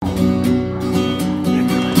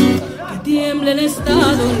del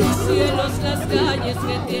Estado, los cielos, las calles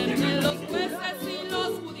que tienen los jueces y los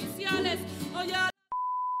judiciales.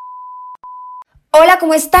 Hola,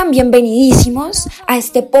 ¿cómo están? Bienvenidísimos a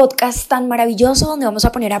este podcast tan maravilloso donde vamos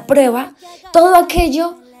a poner a prueba todo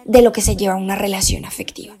aquello de lo que se lleva a una relación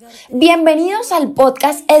afectiva. Bienvenidos al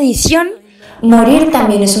podcast edición Morir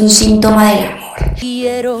también es un síntoma del amor.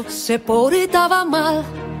 Quiero, se portaba mal,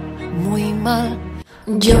 muy mal.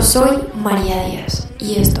 Yo soy María Díaz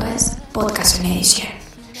y esto es Podcast en Edición.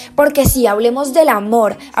 Porque sí, hablemos del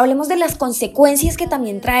amor, hablemos de las consecuencias que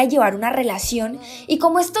también trae llevar una relación y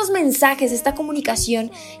cómo estos mensajes, esta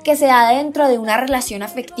comunicación que se da dentro de una relación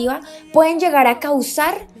afectiva pueden llegar a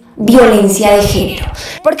causar violencia de género.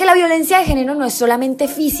 Porque la violencia de género no es solamente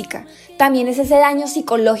física, también es ese daño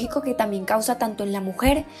psicológico que también causa tanto en la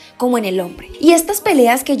mujer como en el hombre. Y estas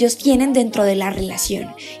peleas que ellos tienen dentro de la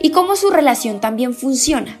relación y cómo su relación también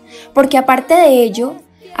funciona. Porque aparte de ello,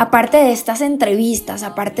 aparte de estas entrevistas,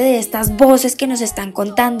 aparte de estas voces que nos están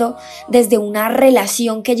contando desde una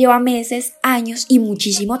relación que lleva meses, años y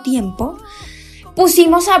muchísimo tiempo,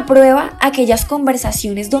 pusimos a prueba aquellas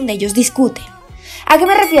conversaciones donde ellos discuten. ¿A qué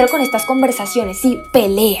me refiero con estas conversaciones? Sí,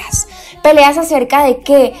 peleas. Peleas acerca de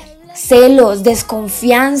qué, celos,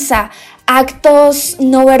 desconfianza, actos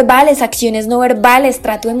no verbales, acciones no verbales,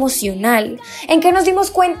 trato emocional. ¿En qué nos dimos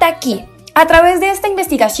cuenta aquí? A través de esta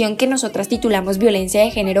investigación que nosotras titulamos Violencia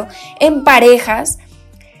de Género en parejas,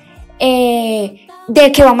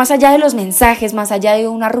 de que va más allá de los mensajes, más allá de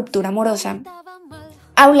una ruptura amorosa,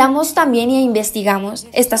 hablamos también e investigamos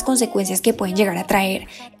estas consecuencias que pueden llegar a traer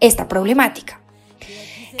esta problemática.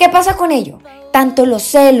 ¿Qué pasa con ello? Tanto los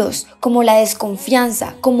celos como la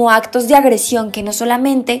desconfianza, como actos de agresión que no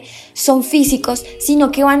solamente son físicos,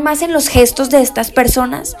 sino que van más en los gestos de estas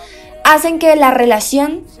personas, hacen que la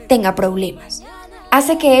relación tenga problemas.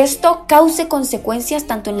 Hace que esto cause consecuencias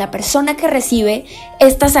tanto en la persona que recibe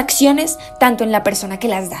estas acciones, tanto en la persona que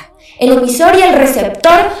las da. El emisor y el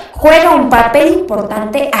receptor juegan un papel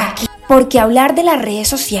importante aquí. Porque hablar de las redes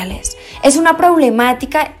sociales es una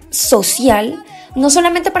problemática social, no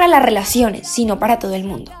solamente para las relaciones, sino para todo el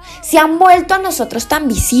mundo. Se han vuelto a nosotros tan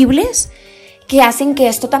visibles que hacen que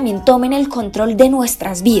esto también tome el control de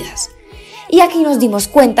nuestras vidas. Y aquí nos dimos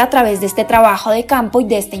cuenta a través de este trabajo de campo y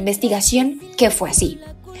de esta investigación que fue así.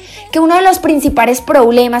 Que uno de los principales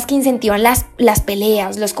problemas que incentivan las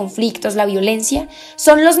peleas, los conflictos, la violencia,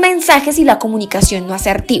 son los mensajes y la comunicación no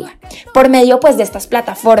asertiva, por medio pues de estas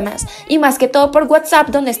plataformas y más que todo por WhatsApp,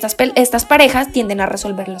 donde estas parejas tienden a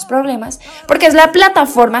resolver los problemas, porque es la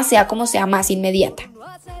plataforma, sea como sea, más inmediata.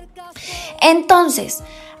 Entonces,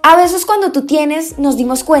 a veces nos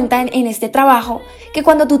dimos cuenta en este trabajo, que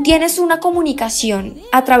cuando tú tienes una comunicación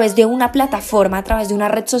a través de una plataforma, a través de una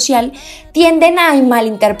red social, tienden a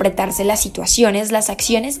malinterpretarse las situaciones, las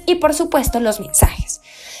acciones y por supuesto los mensajes.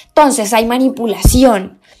 Entonces hay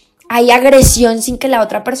manipulación, hay agresión sin que la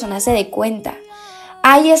otra persona se dé cuenta.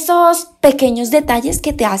 Hay esos pequeños detalles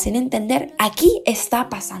que te hacen entender, aquí está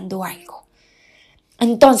pasando algo.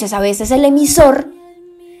 Entonces a veces el emisor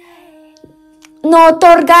no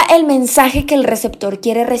otorga el mensaje que el receptor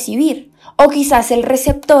quiere recibir, o quizás el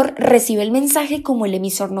receptor recibe el mensaje como el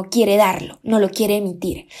emisor no quiere darlo, no lo quiere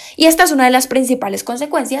emitir. Y esta es una de las principales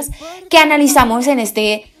consecuencias que analizamos en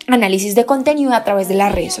este análisis de contenido a través de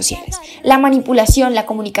las redes sociales. La manipulación, la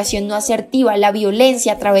comunicación no asertiva, la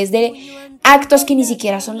violencia a través de actos que ni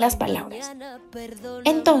siquiera son las palabras.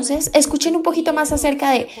 Entonces, escuchen un poquito más acerca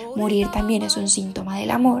de morir también es un síntoma del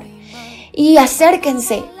amor y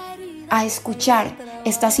acérquense a escuchar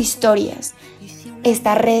estas historias,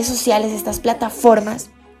 estas redes sociales, estas plataformas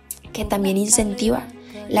que también incentivan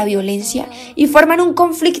la violencia y forman un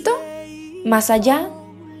conflicto más allá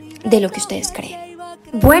de lo que ustedes creen.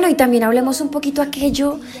 Bueno, y también hablemos un poquito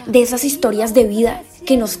aquello de esas historias de vida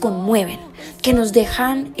que nos conmueven, que nos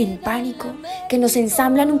dejan en pánico, que nos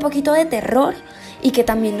ensamblan un poquito de terror y que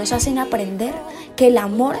también nos hacen aprender que el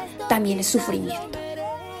amor también es sufrimiento.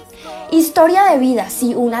 Historia de vida,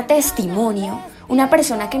 sí, una testimonio, una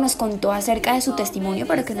persona que nos contó acerca de su testimonio,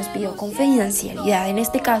 pero que nos pidió confidencialidad en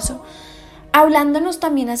este caso, hablándonos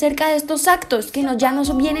también acerca de estos actos que ya no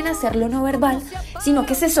vienen a ser lo no verbal, sino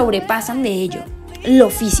que se sobrepasan de ello, lo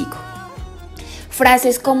físico.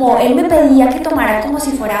 Frases como, él me pedía que tomara como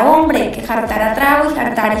si fuera hombre, que jartara trago y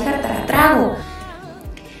jartara trago.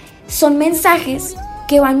 Son mensajes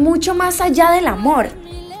que van mucho más allá del amor,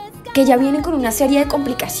 que ya vienen con una serie de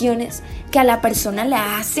complicaciones que a la persona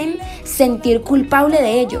la hacen sentir culpable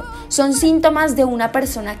de ello. Son síntomas de una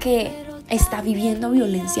persona que está viviendo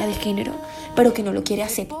violencia de género, pero que no lo quiere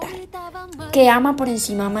aceptar, que ama por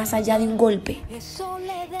encima más allá de un golpe,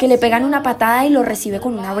 que le pegan una patada y lo recibe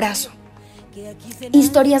con un abrazo,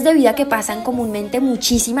 Historias de vida que pasan comúnmente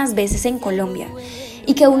muchísimas veces en Colombia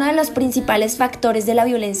y que uno de los principales factores de la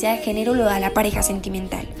violencia de género lo da la pareja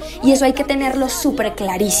sentimental. Y eso hay que tenerlo súper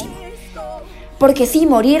clarísimo. Porque sí,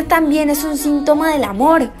 morir también es un síntoma del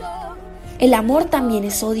amor. El amor también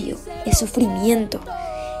es odio, es sufrimiento.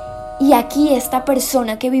 Y aquí esta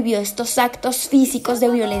persona que vivió estos actos físicos de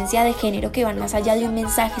violencia de género que van más allá de un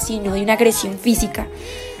mensaje, sino de una agresión física,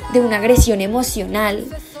 de una agresión emocional,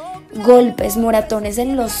 golpes, moratones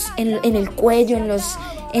en el cuello,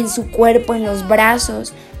 en su cuerpo, en los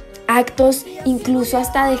brazos, actos incluso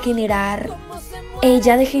hasta de generar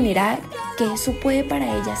que eso puede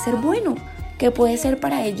para ella ser bueno, que puede ser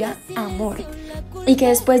para ella amor, y que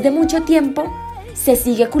después de mucho tiempo se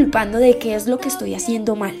sigue culpando de qué es lo que estoy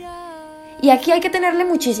haciendo mal. Y aquí hay que tenerle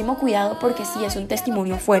muchísimo cuidado porque sí es un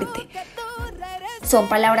testimonio fuerte. Son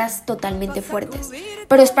palabras totalmente fuertes,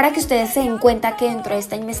 pero es para que ustedes se den cuenta que dentro de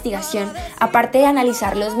esta investigación, aparte de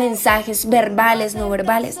analizar los mensajes verbales, no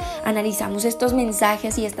verbales, analizamos estos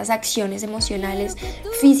mensajes y estas acciones emocionales,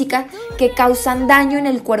 físicas, que causan daño en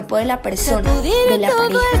el cuerpo de la persona, de la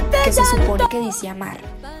pareja, que se supone que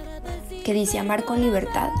dice amar con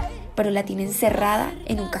libertad, pero la tiene encerrada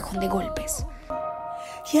en un cajón de golpes.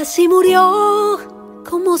 Y así murió,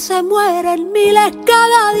 como se mueren miles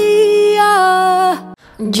cada día.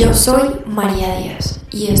 Yo soy María Díaz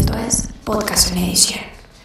y esto es Podcast en Edición.